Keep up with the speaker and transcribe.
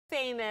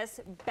famous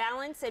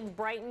Balance and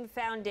Brighten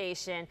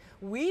foundation.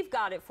 We've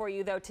got it for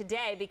you though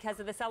today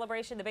because of the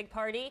celebration, the big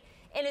party,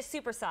 in a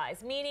super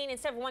size, meaning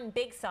instead of one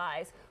big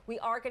size, we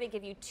are going to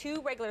give you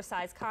 2 regular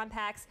size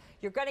compacts.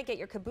 You're going to get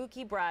your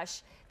kabuki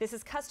brush. This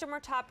is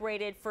customer top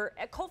rated, for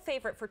a cult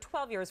favorite for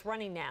 12 years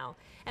running now.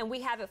 And we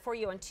have it for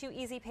you on 2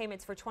 easy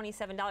payments for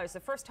 $27.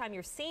 The first time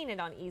you're seeing it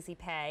on Easy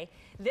Pay.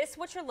 This,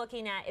 what you're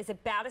looking at, is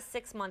about a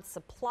 6-month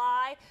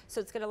supply, so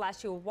it's going to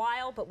last you a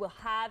while, but we'll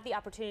have the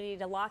opportunity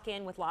to lock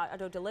in with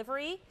auto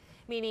delivery,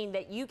 meaning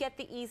that you get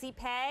the Easy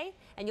Pay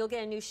and you'll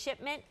get a new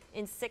shipment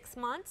in 6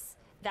 months.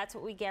 That's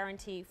what we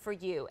guarantee for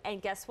you. And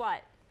guess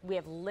what? We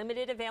have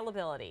limited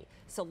availability.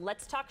 So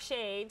let's talk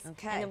shades,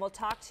 okay, and then we'll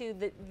talk to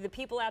the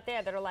people out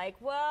there that are like,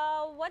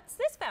 well, what's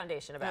this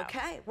foundation about?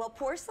 Okay, well,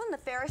 porcelain, the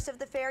fairest of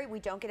the fair,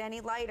 we don't get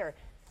any lighter.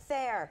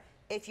 Fair.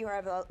 If you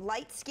have a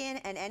light skin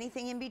and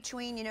anything in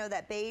between, you know,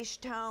 that beige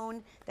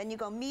tone, then you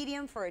go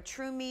medium for a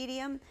true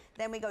medium.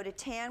 Then we go to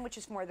tan, which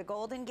is more the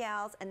golden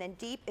gals, and then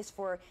deep is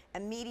for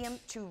a medium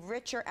to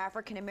richer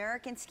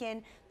African-American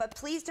skin. But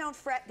please don't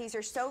fret, these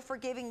are so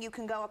forgiving, you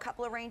can go a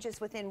couple of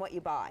ranges within what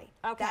you buy.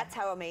 Okay. That's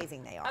how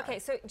amazing they are. Okay,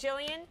 so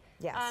Jillian,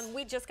 yes,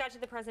 we just got to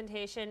the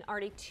presentation.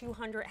 Already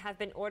 200 have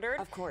been ordered.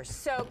 Of course.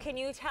 So can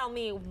you tell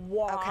me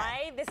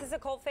why this is a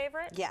cult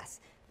favorite? Yes.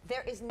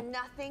 There is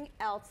nothing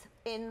else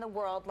in the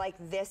world like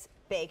this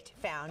baked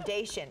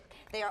foundation.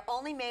 They are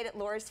only made at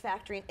Laura's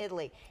factory in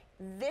Italy.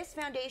 This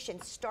foundation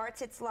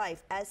starts its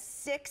life as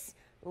 6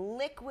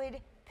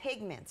 liquid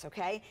pigments,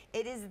 okay?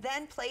 It is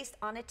then placed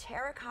on a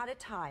terracotta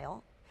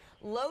tile,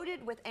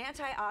 loaded with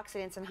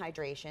antioxidants and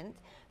hydration,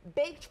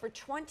 baked for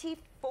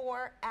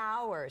 24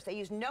 hours. They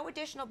use no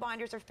additional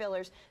binders or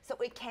fillers, so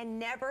it can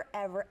never,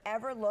 ever,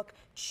 ever look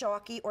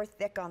chalky or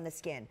thick on the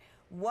skin.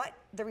 What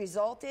the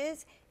result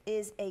is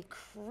a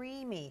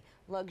creamy,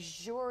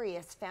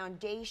 luxurious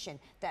foundation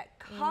that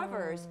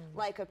covers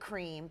like a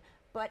cream,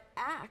 but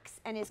acts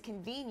and is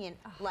convenient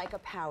like a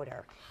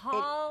powder.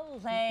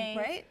 Hallelujah.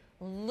 Right?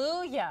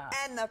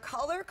 And the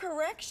color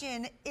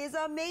correction is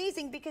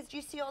amazing because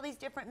you see all these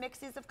different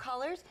mixes of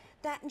colors.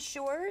 That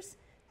ensures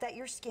that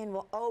your skin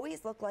will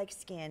always look like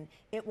skin.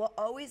 It will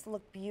always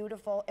look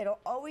beautiful. It'll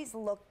always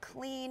look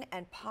clean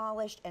and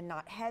polished and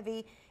not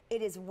heavy.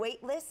 It is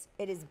weightless,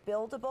 it is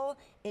buildable,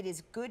 it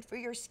is good for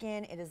your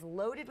skin, it is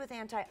loaded with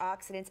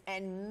antioxidants,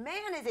 and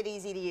man, is it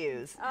easy to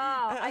use.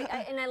 Oh,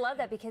 and I love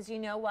that because you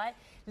know what?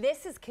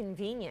 This is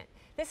convenient.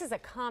 This is a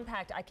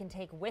compact I can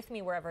take with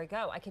me wherever I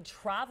go. I can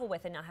travel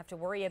with and not have to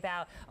worry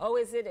about, oh,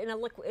 is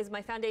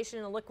my foundation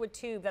in a liquid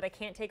tube that I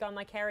can't take on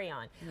my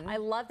carry-on? I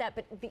love that,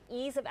 but the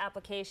ease of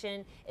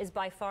application is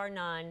by far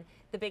none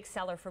the big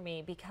seller for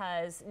me,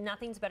 because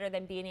nothing's better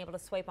than being able to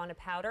swipe on a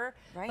powder,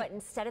 but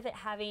instead of it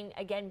having,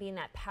 again, being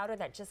that powder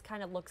that just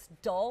kind of looks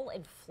dull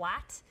and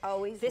flat,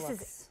 this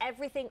is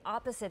everything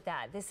opposite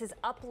that. This is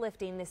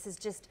uplifting. This is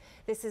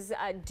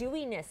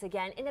dewiness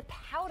again in a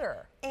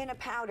powder. In a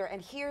powder.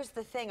 And here's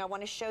the thing I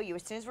want to show you.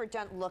 As soon as we're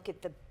done, look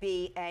at the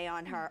BA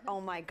on her.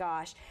 Oh my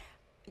gosh.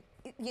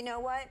 You know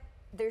what?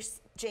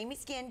 Jamie's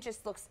skin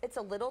just looks, it's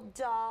a little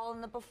dull in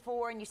the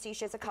before, and you see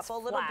she has a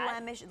couple little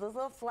blemishes, a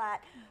little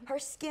flat. Her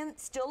skin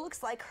still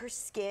looks like her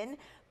skin,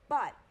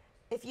 but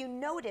if you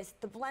notice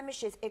the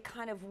blemishes, it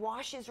kind of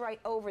washes right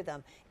over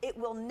them. It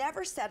will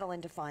never settle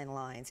into fine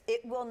lines.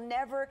 It will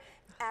never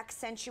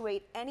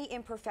accentuate any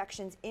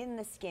imperfections in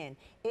the skin.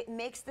 It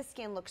makes the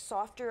skin look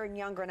softer and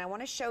younger, and I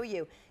want to show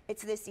you,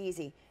 it's this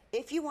easy.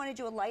 If you want to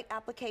do a light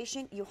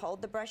application, you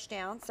hold the brush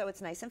down so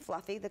it's nice and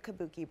fluffy, the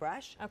kabuki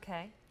brush.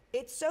 Okay.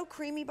 It's so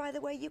creamy, by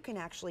the way, you can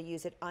actually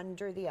use it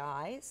under the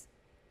eyes.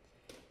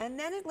 And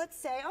then let's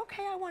say,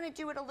 okay, I want to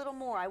do it a little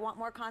more. I want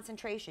more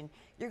concentration.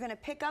 You're going to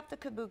pick up the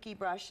kabuki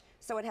brush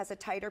so it has a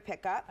tighter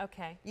pickup.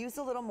 Okay. Use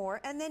a little more.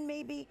 And then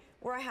maybe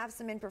where I have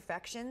some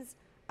imperfections,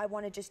 I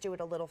want to just do it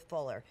a little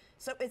fuller.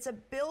 So it's a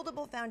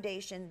buildable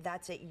foundation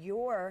that's at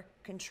your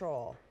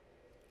control.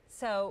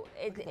 So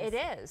it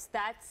is.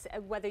 That's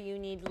whether you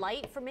need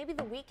light for maybe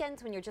the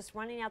weekends when you're just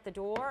running out the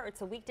door, or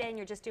it's a weekday and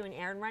you're just doing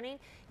errand running.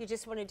 You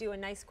just want to do a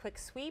nice quick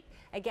sweep.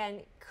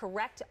 Again,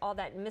 correct all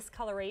that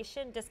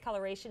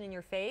discoloration in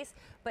your face,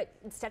 but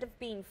instead of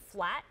being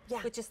flat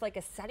with just like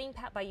a setting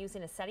powder, by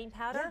using a setting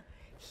powder,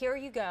 here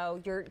you go.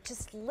 You're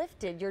just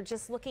lifted. You're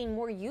just looking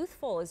more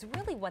youthful is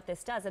really what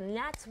this does. And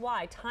that's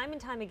why time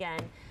and time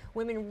again,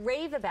 women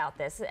rave about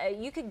this.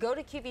 You could go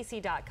to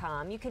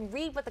QVC.com. You can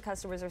read what the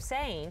customers are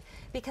saying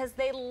because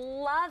they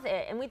love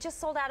it. And we just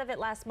sold out of it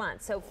last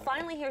month. So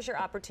finally, here's your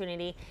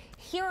opportunity.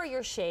 Here are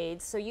your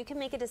shades so you can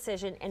make a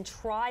decision and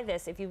try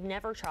this if you've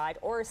never tried,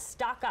 or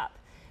stock up.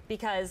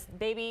 Because,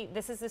 baby,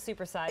 this is the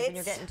super size and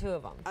you're getting 2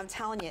 of them. I'm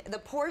telling you, the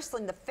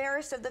porcelain, the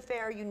fairest of the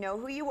fair, you know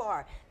who you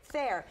are.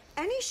 Fair.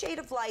 Any shade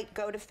of light,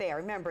 go to fair.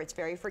 Remember, it's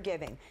very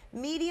forgiving.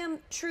 Medium,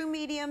 true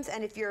mediums,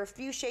 and if you're a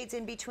few shades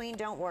in between,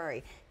 don't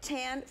worry.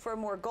 Tan for a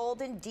more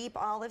golden, deep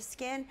olive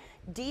skin.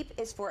 Deep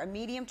is for a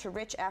medium to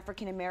rich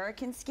African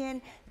American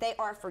skin. They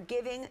are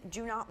forgiving.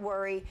 Do not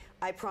worry.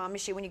 I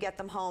promise you, when you get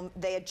them home,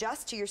 they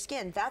adjust to your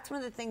skin. That's one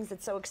of the things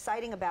that's so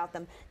exciting about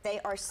them. They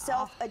are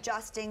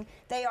self-adjusting.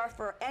 They are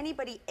for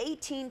anybody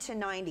 18 to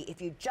 90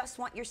 if you just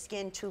want your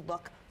skin to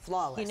look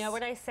flawless. You know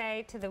what I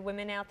say to the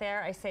women out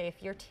there? I say,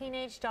 if your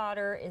teenage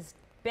daughter is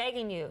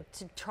begging you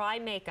to try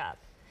makeup,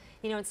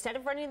 you know, instead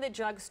of running to the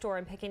drugstore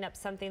and picking up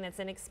something that's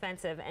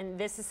inexpensive, and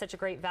this is such a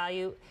great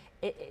value,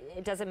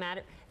 it doesn't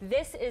matter.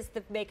 This is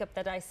the makeup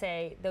that I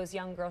say those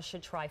young girls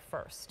should try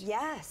first.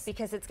 Yes.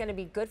 Because it's going to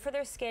be good for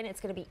their skin. It's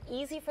going to be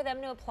easy for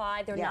them to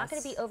apply. They're not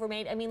going to be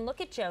overmade. I mean,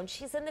 look at Joan.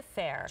 She's in the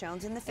fair.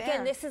 Joan's in the fair.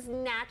 Again, this is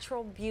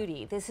natural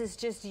beauty. This is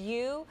just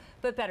you,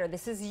 but better.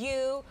 This is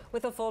you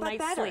with a full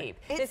night's sleep.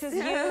 This is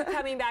you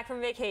coming back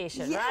from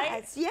vacation,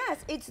 right? Yes.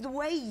 It's the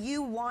way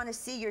you want to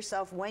see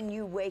yourself when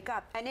you wake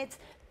up. And it's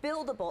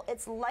buildable.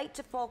 It's light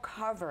to full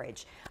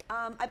coverage.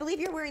 I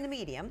believe you're wearing the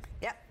medium.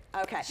 Yep.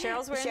 Okay.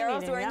 Cheryl's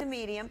wearing the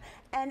medium.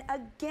 And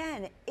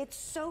again, it's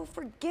so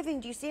forgiving.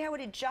 Do you see how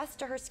it adjusts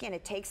to her skin?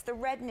 It takes the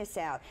redness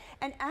out.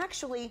 And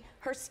actually,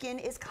 her skin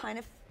is kind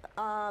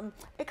of,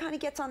 it kind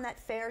of gets on that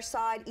fair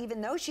side,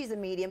 even though she's a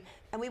medium,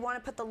 and we want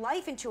to put the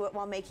life into it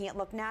while making it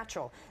look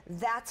natural.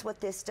 That's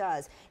what this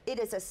does. It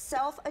is a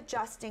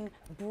self-adjusting,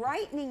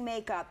 brightening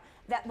makeup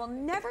that will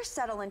never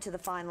settle into the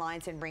fine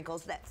lines and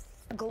wrinkles, that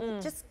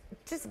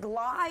just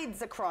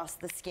glides across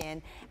the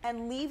skin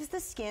and leaves the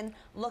skin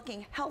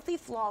looking healthy,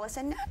 flawless,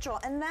 and natural.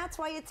 And that's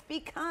why it's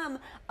become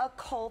a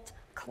cult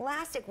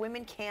classic.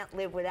 Women can't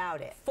live without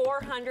it.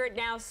 400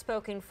 now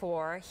spoken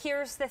for.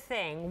 Here's the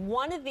thing.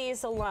 One of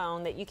these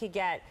alone that you could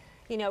get,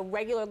 you know,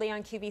 regularly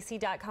on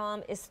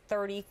QVC.com is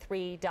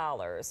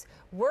 $33.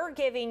 We're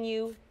giving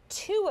you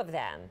 2 of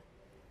them,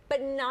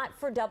 but not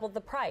for double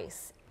the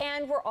price.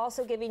 And we're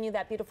also giving you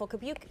that beautiful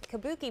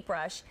kabuki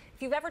brush.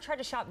 If you've ever tried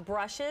to shop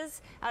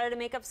brushes out at a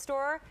makeup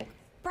store,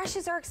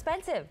 brushes are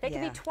expensive. They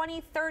can be 20,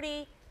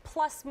 30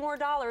 plus more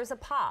dollars a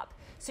pop.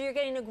 So you're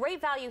getting a great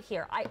value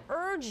here. I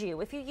urge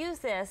you, if you use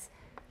this,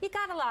 you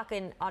gotta lock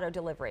in auto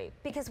delivery,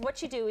 because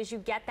what you do is you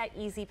get that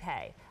easy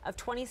pay of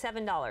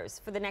 $27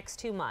 for the next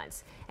 2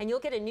 months, and you'll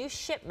get a new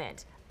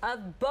shipment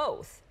of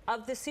both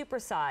of the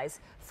supersize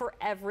for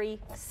every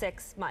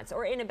 6 months,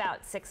 or in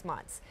about 6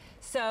 months.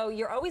 So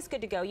you're always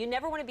good to go. You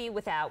never want to be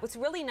without. What's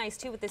really nice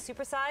too with the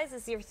supersize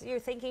is you're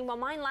thinking, well,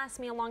 mine lasts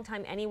me a long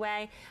time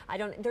anyway.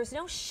 There's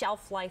no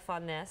shelf life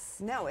on this.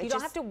 No, you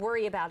don't have to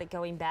worry about it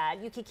going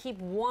bad. You could keep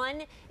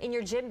 1 in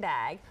your gym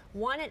bag,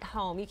 1 at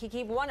home. You could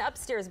keep 1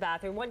 upstairs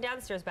bathroom, 1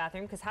 downstairs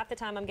bathroom, because half the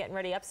time I'm getting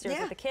ready upstairs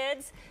with the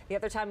kids. The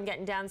other time I'm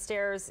getting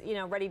downstairs, you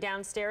know, ready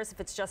downstairs if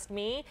it's just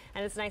me.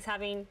 And it's nice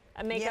having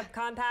a makeup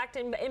compact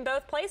in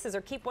both places,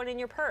 or keep 1 in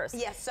your purse.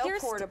 Yes, so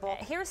portable.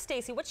 Here's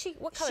Stacey. What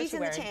color is she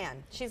wearing? She's in the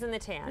tan. She's in the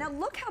tan. Now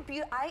look how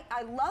beautiful.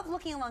 I love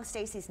looking along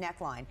Stacey's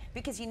neckline,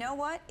 because you know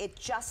what? It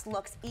just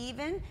looks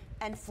even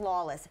and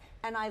flawless.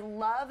 And I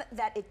love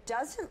that it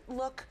doesn't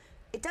look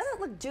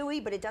dewy,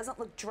 but it doesn't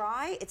look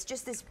dry. It's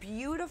just this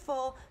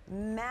beautiful,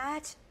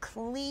 matte,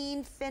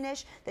 clean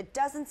finish that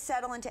doesn't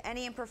settle into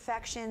any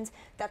imperfections,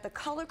 that the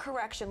color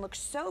correction looks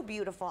so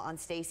beautiful on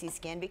Stacey's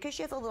skin because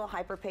she has a little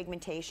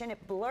hyperpigmentation.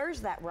 It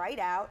blurs that right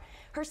out.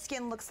 Her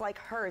skin looks like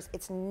hers.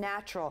 It's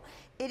natural.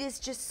 It is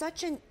just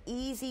such an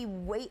easy,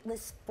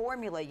 weightless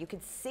formula. You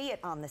can see it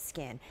on the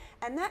skin.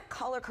 And that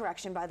color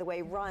correction, by the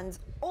way, runs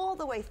all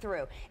the way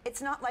through.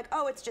 It's not like,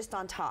 oh, it's just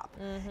on top.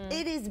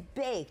 It is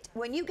baked.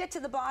 When you get to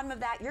the bottom of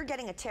that, you're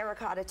getting a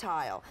terracotta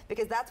tile,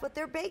 because that's what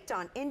they're baked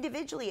on.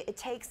 Individually, it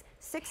takes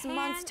 6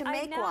 months to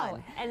make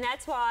one. And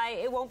that's why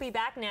it won't be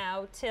back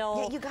now till...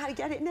 Yeah, you gotta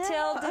get it now.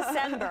 Till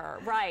December,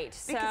 right.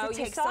 So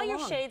you saw your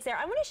long. shades there.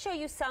 I want to show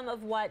you some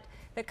of what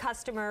the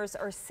customers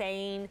are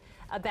saying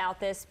about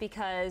this,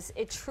 because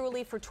it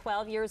truly, for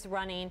 12 years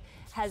running,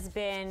 has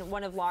been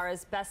one of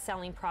Laura's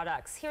best-selling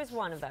products. Here's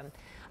one of them.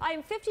 I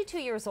am 52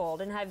 years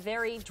old and have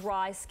very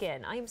dry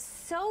skin. I am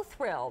so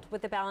thrilled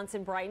with the Balance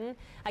in Brighten.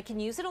 I can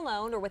use it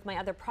alone or with my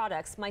other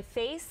products. My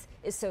face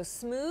is so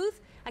smooth,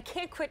 I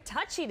can't quit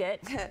touching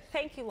it.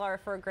 Thank you, Laura,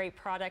 for a great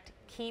product.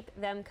 Keep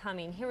them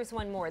coming. Here's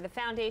one more. The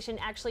foundation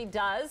actually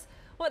does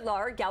what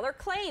Laura Geller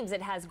claims.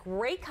 It has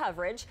great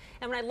coverage,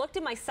 and when I looked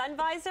in my sun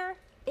visor,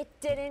 it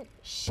didn't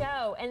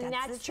show, and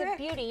that's the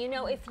beauty. You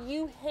know, if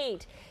you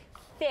hate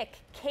thick,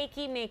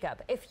 cakey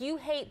makeup, if you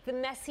hate the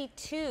messy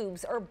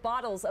tubes or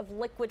bottles of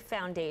liquid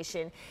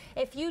foundation,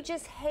 if you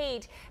just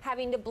hate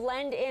having to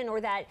blend in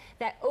or that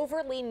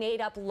overly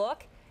made up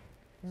look,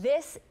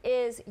 this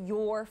is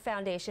your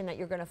foundation that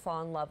you're going to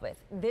fall in love with.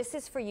 This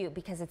is for you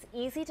because it's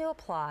easy to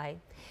apply.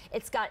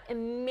 It's got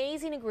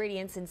amazing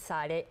ingredients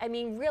inside it. I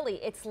mean, really,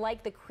 it's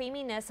like the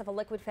creaminess of a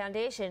liquid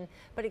foundation,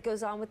 but it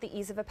goes on with the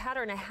ease of a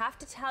powder. And I have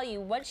to tell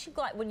you,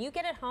 when you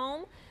get it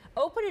home,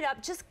 Open it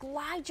up, just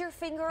glide your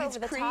finger over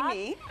the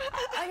creamy.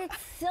 top. And it's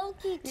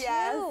silky too.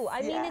 Yes,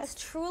 I mean, yes.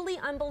 it's truly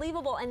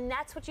unbelievable, and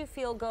that's what you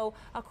feel go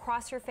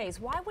across your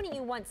face. Why wouldn't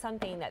you want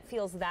something that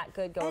feels that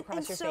good go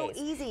across your so face?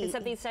 easy. And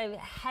something so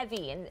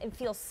heavy and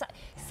feels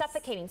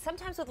suffocating.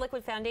 Sometimes with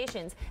liquid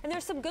foundations, and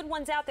there's some good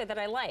ones out there that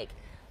I like,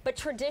 but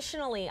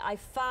traditionally I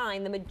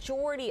find the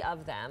majority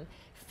of them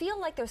feel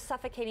like they're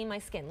suffocating my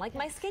skin, like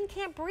my skin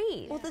can't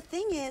breathe. Well, the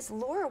thing is,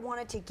 Laura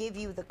wanted to give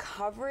you the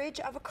coverage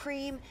of a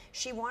cream.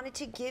 She wanted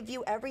to give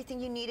you everything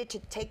you needed to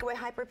take away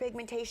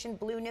hyperpigmentation,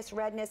 blueness,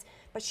 redness,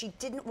 but she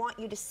didn't want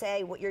you to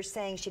say what you're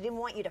saying. She didn't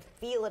want you to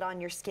feel it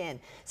on your skin.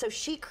 So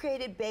she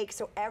created Bake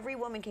so every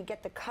woman can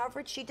get the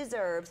coverage she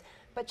deserves,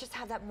 but just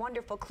have that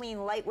wonderful,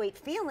 clean, lightweight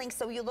feeling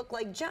so you look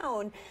like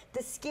Joan.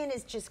 The skin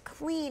is just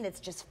clean, it's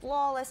just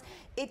flawless.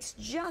 It's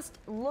just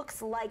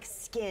looks like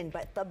skin,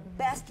 but the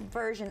best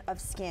version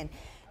of skin.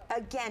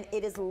 Again,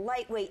 it is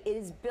lightweight, it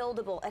is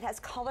buildable, it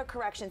has color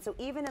correction, so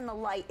even in the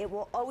light, it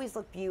will always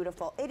look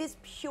beautiful. It is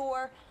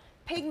pure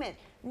pigment.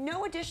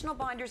 No additional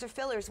binders or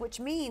fillers, which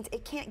means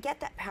it can't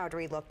get that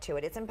powdery look to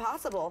it. It's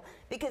impossible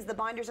because the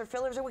binders or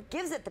fillers are what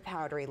gives it the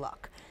powdery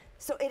look.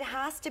 So it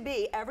has to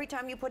be, every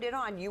time you put it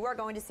on, you are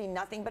going to see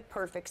nothing but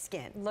perfect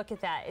skin. Look at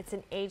that. It's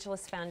an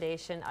ageless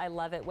foundation. I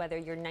love it, whether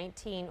you're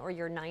 19 or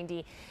you're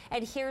 90.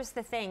 And here's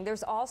the thing.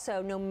 There's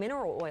also no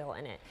mineral oil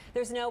in it.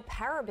 There's no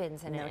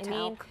parabens in it.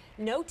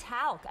 No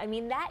talc. I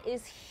mean, that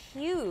is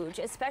huge,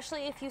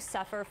 especially if you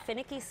suffer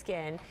finicky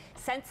skin,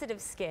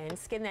 sensitive skin,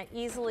 skin that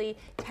easily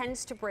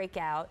tends to break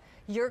out.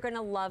 You're going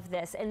to love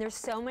this. And there's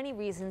so many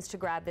reasons to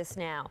grab this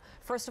now.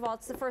 First of all,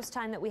 it's the first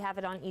time that we have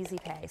it on Easy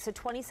Pay. So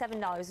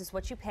 $27 is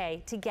what you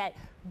pay to get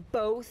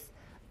both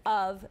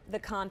of the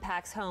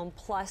compacts home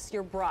plus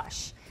your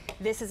brush.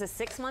 This is a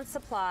 6-month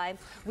supply.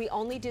 We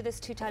only do this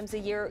 2 times a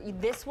year.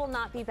 This will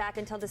not be back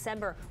until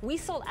December. We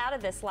sold out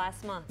of this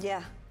last month.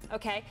 Yeah.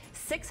 Okay,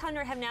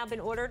 600 have now been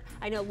ordered.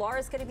 I know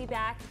Laura's going to be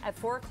back at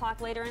 4 o'clock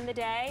later in the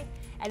day.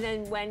 And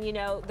then when, you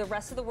know, the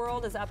rest of the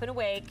world is up and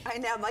awake. I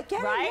know, I'm like,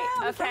 get right?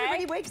 Now, okay.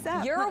 Everybody wakes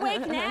up. You're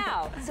awake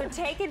now. So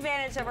take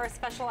advantage of our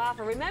special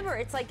offer. Remember,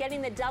 it's like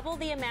getting double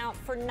the amount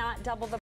for not double the